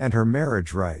clothing, and her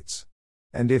marriage rights.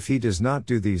 And if he does not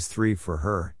do these 3 for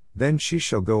her, then she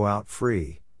shall go out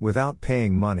free, without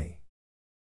paying money.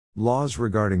 Laws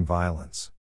regarding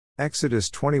violence. Exodus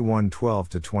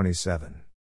 21:12-27.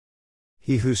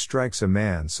 He who strikes a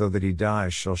man so that he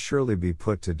dies shall surely be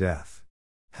put to death.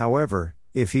 However,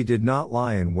 if he did not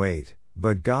lie in wait,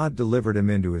 but God delivered him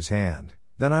into his hand,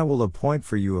 then I will appoint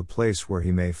for you a place where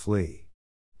he may flee.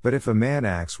 But if a man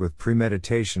acts with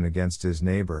premeditation against his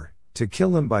neighbor, to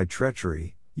kill him by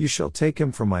treachery, you shall take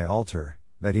him from my altar,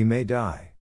 that he may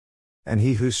die. And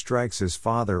he who strikes his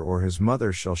father or his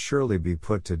mother shall surely be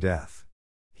put to death.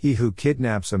 He who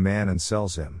kidnaps a man and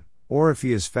sells him, or if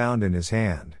he is found in his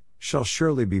hand, shall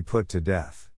surely be put to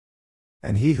death.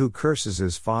 And he who curses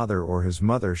his father or his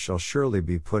mother shall surely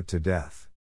be put to death.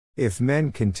 If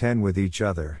men contend with each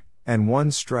other, and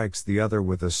one strikes the other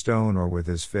with a stone or with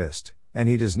his fist, and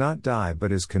he does not die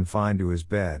but is confined to his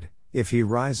bed, if he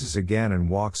rises again and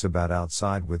walks about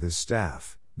outside with his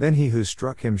staff, then he who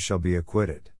struck him shall be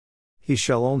acquitted. he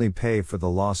shall only pay for the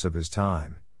loss of his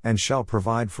time, and shall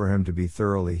provide for him to be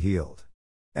thoroughly healed.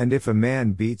 And if a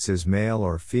man beats his male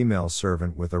or female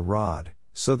servant with a rod,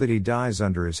 so that he dies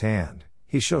under his hand,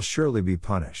 he shall surely be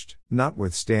punished.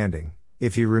 Notwithstanding,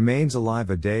 if he remains alive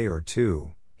a day or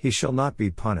two, he shall not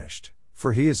be punished,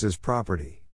 for he is his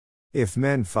property. If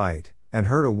men fight, and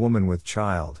hurt a woman with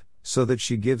child, so that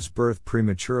she gives birth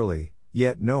prematurely,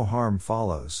 yet no harm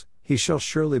follows, he shall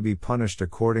surely be punished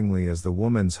accordingly as the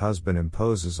woman's husband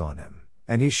imposes on him,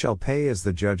 and he shall pay as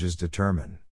the judges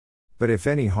determine. But if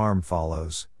any harm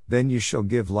follows, then you shall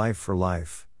give life for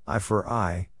life, eye for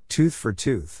eye, tooth for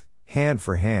tooth, hand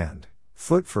for hand,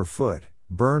 foot for foot,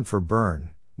 burn for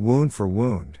burn, wound for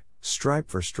wound, stripe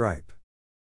for stripe.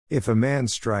 If a man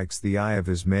strikes the eye of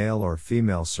his male or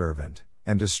female servant,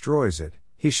 and destroys it,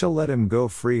 he shall let him go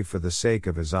free for the sake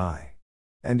of his eye.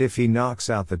 And if he knocks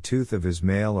out the tooth of his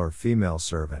male or female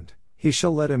servant, he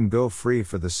shall let him go free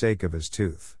for the sake of his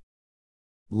tooth.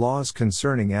 Laws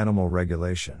concerning animal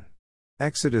regulation.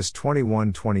 Exodus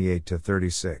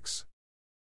 21:28-36.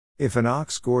 If an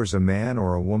ox gores a man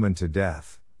or a woman to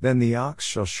death, then the ox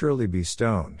shall surely be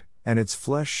stoned, and its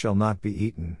flesh shall not be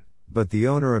eaten, but the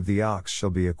owner of the ox shall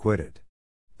be acquitted.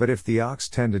 But if the ox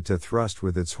tended to thrust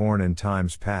with its horn in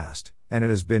times past, and it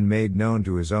has been made known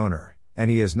to his owner,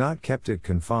 and he has not kept it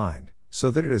confined,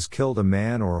 so that it has killed a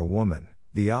man or a woman,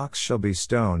 the ox shall be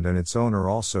stoned and its owner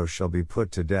also shall be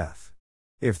put to death.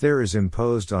 If there is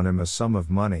imposed on him a sum of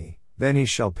money, then he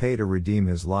shall pay to redeem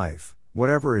his life,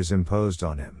 whatever is imposed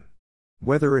on him.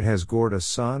 Whether it has gored a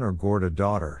son or gored a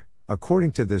daughter,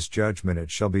 according to this judgment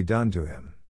it shall be done to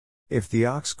him. If the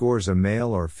ox gores a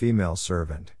male or female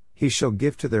servant, he shall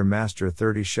give to their master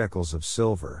 30 shekels of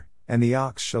silver, and the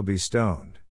ox shall be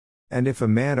stoned. And if a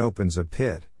man opens a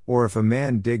pit, or if a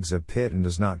man digs a pit and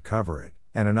does not cover it,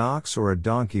 and an ox or a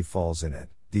donkey falls in it,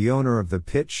 the owner of the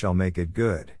pit shall make it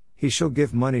good, he shall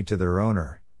give money to their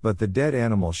owner, but the dead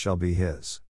animal shall be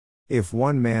his. If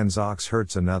one man's ox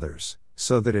hurts another's,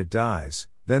 so that it dies,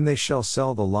 then they shall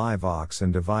sell the live ox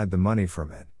and divide the money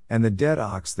from it, and the dead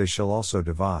ox they shall also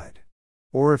divide.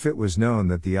 Or if it was known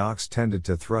that the ox tended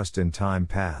to thrust in time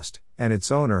past, and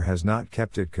its owner has not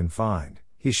kept it confined,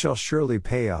 he shall surely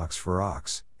pay ox for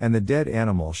ox, and the dead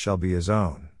animal shall be his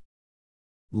own.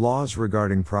 Laws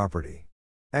regarding property.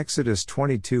 Exodus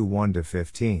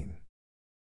 22:1-15.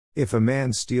 If a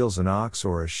man steals an ox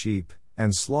or a sheep,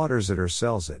 and slaughters it or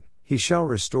sells it, he shall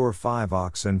restore 5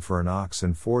 oxen for an ox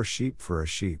and 4 sheep for a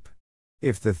sheep.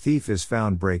 If the thief is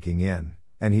found breaking in,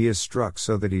 and he is struck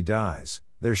so that he dies,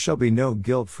 there shall be no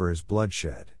guilt for his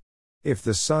bloodshed. If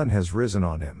the sun has risen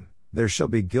on him, there shall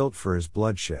be guilt for his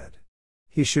bloodshed.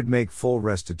 He should make full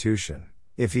restitution.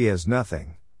 If he has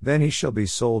nothing, then he shall be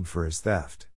sold for his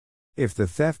theft. If the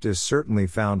theft is certainly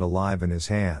found alive in his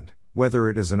hand, whether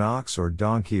it is an ox or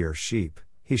donkey or sheep,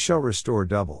 he shall restore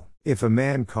double. If a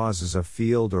man causes a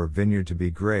field or vineyard to be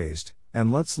grazed,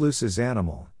 and lets loose his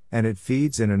animal, and it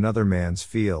feeds in another man's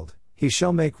field, he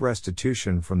shall make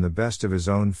restitution from the best of his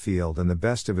own field and the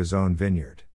best of his own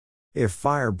vineyard. If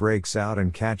fire breaks out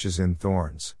and catches in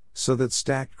thorns, so that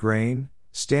stacked grain,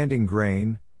 standing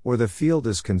grain, or the field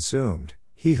is consumed,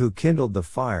 he who kindled the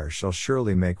fire shall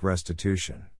surely make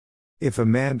restitution. If a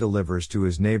man delivers to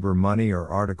his neighbor money or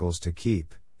articles to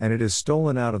keep, and it is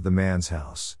stolen out of the man's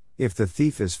house, if the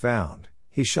thief is found,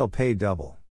 he shall pay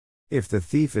double. If the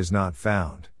thief is not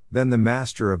found, then the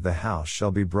master of the house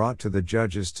shall be brought to the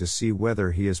judges to see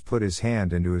whether he has put his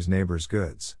hand into his neighbor's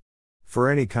goods. For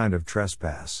any kind of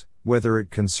trespass, whether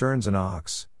it concerns an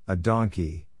ox, a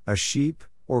donkey, a sheep,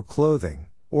 or clothing,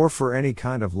 or for any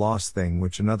kind of lost thing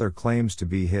which another claims to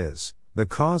be his, the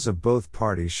cause of both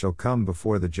parties shall come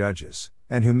before the judges,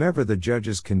 and whomever the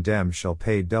judges condemn shall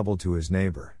pay double to his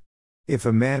neighbor. If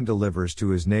a man delivers to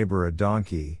his neighbor a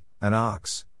donkey, an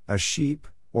ox, a sheep,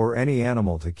 or any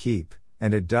animal to keep,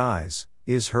 and it dies,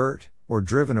 is hurt, or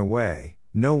driven away,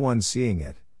 no one seeing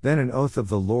it, then an oath of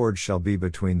the Lord shall be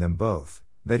between them both,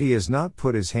 that he has not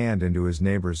put his hand into his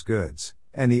neighbor's goods,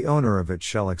 and the owner of it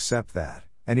shall accept that,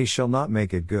 and he shall not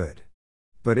make it good.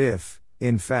 But if,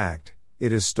 in fact,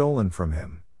 it is stolen from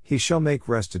him, he shall make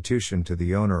restitution to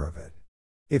the owner of it.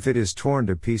 If it is torn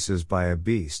to pieces by a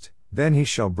beast, then he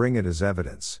shall bring it as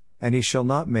evidence, and he shall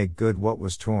not make good what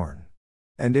was torn.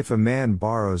 And if a man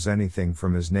borrows anything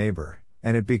from his neighbor,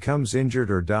 and it becomes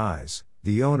injured or dies,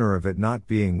 the owner of it not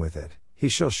being with it, he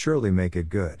shall surely make it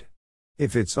good.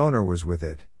 If its owner was with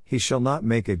it, he shall not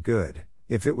make it good.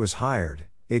 If it was hired,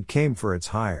 it came for its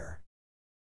hire.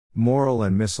 Moral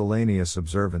and miscellaneous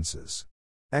observances.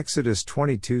 Exodus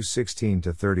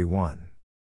 22:16-31.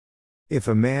 If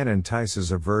a man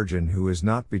entices a virgin who is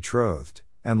not betrothed,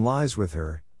 and lies with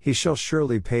her, he shall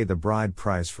surely pay the bride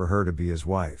price for her to be his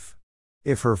wife.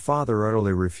 If her father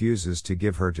utterly refuses to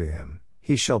give her to him,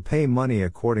 he shall pay money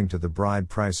according to the bride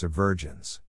price of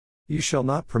virgins. You shall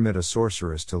not permit a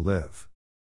sorceress to live.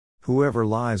 Whoever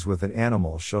lies with an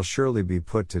animal shall surely be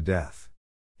put to death.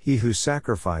 He who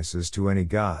sacrifices to any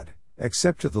god,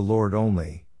 except to the Lord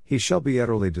only, he shall be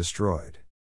utterly destroyed.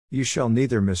 You shall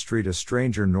neither mistreat a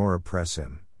stranger nor oppress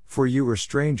him, for you were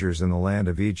strangers in the land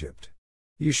of Egypt.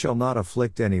 You shall not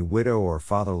afflict any widow or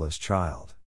fatherless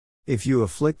child. If you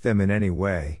afflict them in any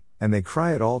way, and they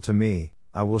cry at all to me,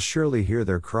 I will surely hear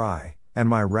their cry, and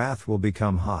my wrath will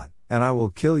become hot, and I will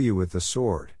kill you with the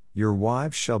sword. Your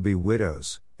wives shall be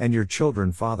widows, and your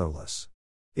children fatherless.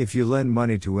 If you lend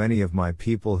money to any of my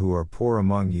people who are poor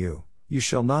among you, you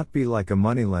shall not be like a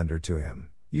moneylender to him.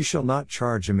 You shall not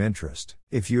charge him interest.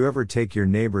 If you ever take your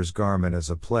neighbor's garment as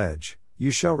a pledge,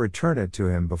 you shall return it to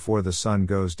him before the sun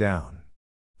goes down.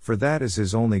 For that is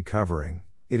his only covering,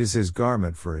 it is his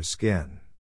garment for his skin.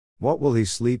 What will he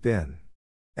sleep in?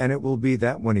 And it will be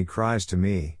that when he cries to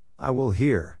me, I will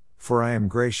hear, for I am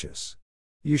gracious.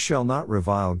 You shall not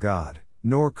revile God,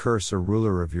 nor curse a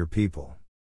ruler of your people.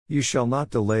 You shall not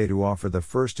delay to offer the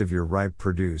first of your ripe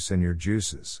produce and your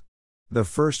juices. The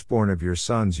firstborn of your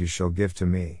sons you shall give to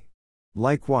me.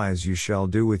 Likewise you shall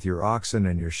do with your oxen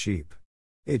and your sheep.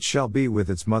 It shall be with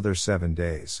its mother 7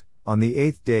 days, on the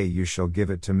 8th day you shall give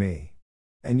it to me.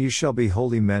 And you shall be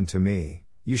holy men to me,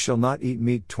 you shall not eat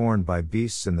meat torn by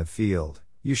beasts in the field,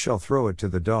 you shall throw it to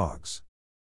the dogs.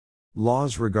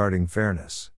 Laws regarding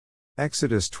fairness.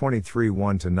 Exodus 23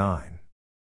 1-9.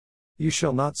 You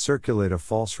shall not circulate a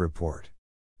false report.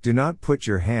 Do not put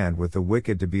your hand with the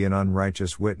wicked to be an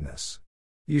unrighteous witness.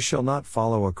 You shall not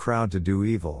follow a crowd to do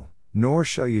evil, nor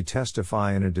shall you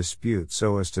testify in a dispute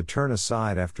so as to turn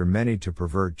aside after many to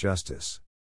pervert justice.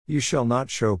 You shall not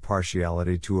show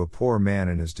partiality to a poor man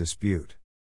in his dispute.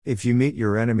 If you meet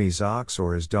your enemy's ox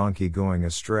or his donkey going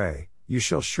astray, you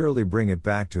shall surely bring it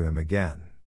back to him again.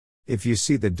 If you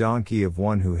see the donkey of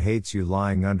one who hates you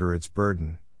lying under its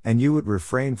burden, and you would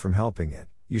refrain from helping it,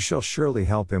 you shall surely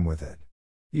help him with it.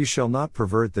 You shall not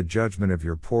pervert the judgment of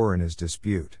your poor in his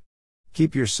dispute.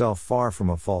 Keep yourself far from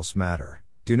a false matter,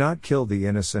 do not kill the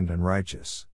innocent and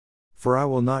righteous. For I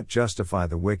will not justify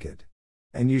the wicked.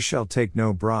 And you shall take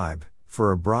no bribe,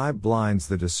 for a bribe blinds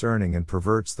the discerning and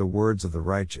perverts the words of the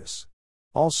righteous.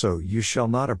 Also you shall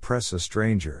not oppress a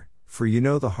stranger, for you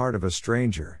know the heart of a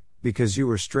stranger, because you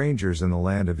were strangers in the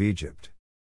land of Egypt.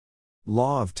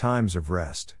 Law of times of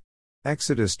rest.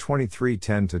 Exodus 23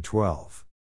 10-12.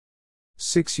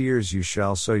 6 years you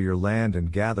shall sow your land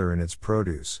and gather in its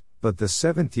produce, but the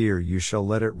 7th year you shall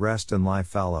let it rest and lie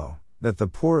fallow, that the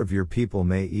poor of your people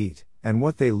may eat, and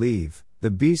what they leave, the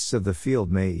beasts of the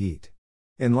field may eat.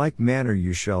 In like manner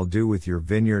you shall do with your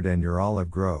vineyard and your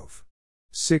olive grove.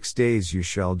 6 days you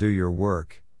shall do your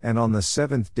work, and on the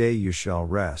 7th day you shall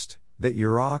rest, that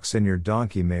your ox and your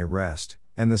donkey may rest,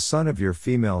 and the son of your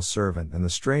female servant and the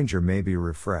stranger may be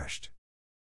refreshed.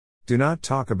 Do not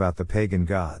talk about the pagan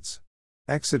gods.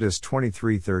 Exodus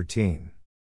 23:13.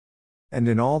 And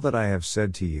in all that I have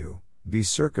said to you, be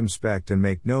circumspect and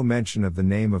make no mention of the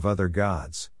name of other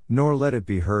gods, nor let it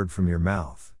be heard from your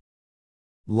mouth.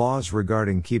 Laws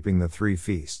regarding keeping the 3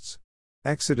 feasts.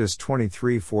 Exodus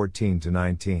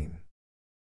 23:14-19.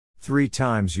 3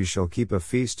 times you shall keep a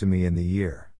feast to me in the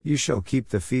year. You shall keep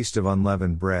the feast of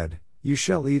unleavened bread. You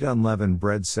shall eat unleavened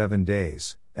bread 7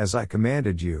 days, as I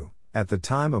commanded you, at the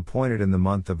time appointed in the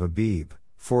month of Abib,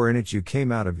 for in it you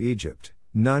came out of Egypt.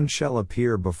 None shall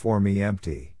appear before me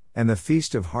empty. And the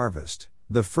feast of harvest,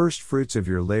 the first fruits of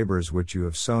your labors which you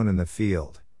have sown in the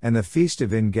field, and the feast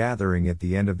of ingathering at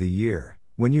the end of the year,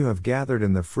 when you have gathered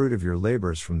in the fruit of your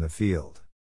labors from the field.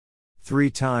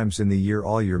 3 times in the year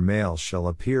all your males shall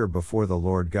appear before the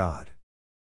Lord God.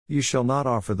 You shall not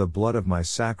offer the blood of my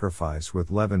sacrifice with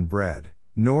leavened bread,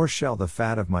 nor shall the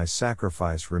fat of my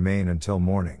sacrifice remain until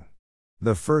morning.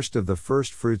 The first of the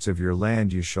first fruits of your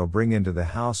land you shall bring into the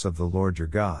house of the Lord your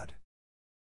God.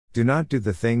 Do not do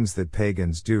the things that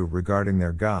pagans do regarding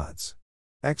their gods.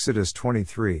 Exodus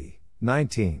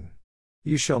 23:19.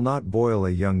 You shall not boil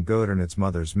a young goat in its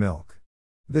mother's milk.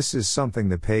 This is something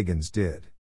the pagans did.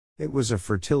 It was a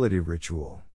fertility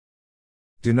ritual.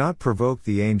 Do not provoke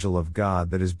the angel of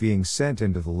God that is being sent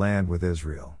into the land with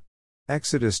Israel.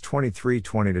 Exodus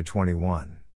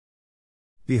 23:20-21.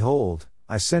 Behold,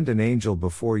 I send an angel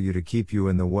before you to keep you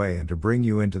in the way and to bring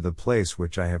you into the place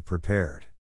which I have prepared.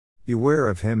 Beware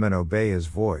of him and obey his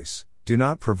voice, do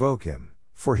not provoke him,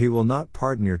 for he will not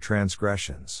pardon your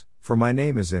transgressions, for my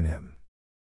name is in him.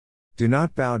 Do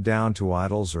not bow down to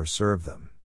idols or serve them.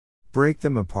 Break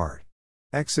them apart.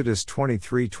 Exodus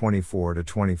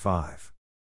 23:24-25.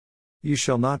 You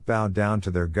shall not bow down to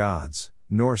their gods,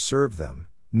 nor serve them,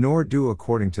 nor do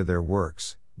according to their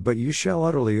works, but you shall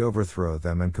utterly overthrow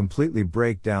them and completely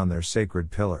break down their sacred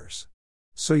pillars.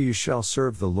 So you shall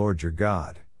serve the Lord your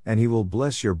God, and he will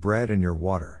bless your bread and your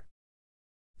water.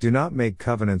 Do not make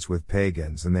covenants with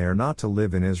pagans, and they are not to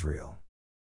live in Israel.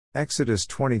 Exodus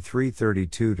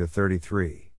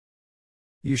 23:32-33.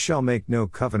 You shall make no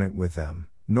covenant with them,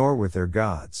 nor with their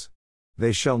gods.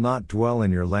 They shall not dwell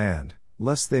in your land,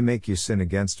 lest they make you sin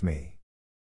against me.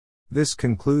 This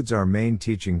concludes our main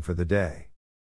teaching for the day.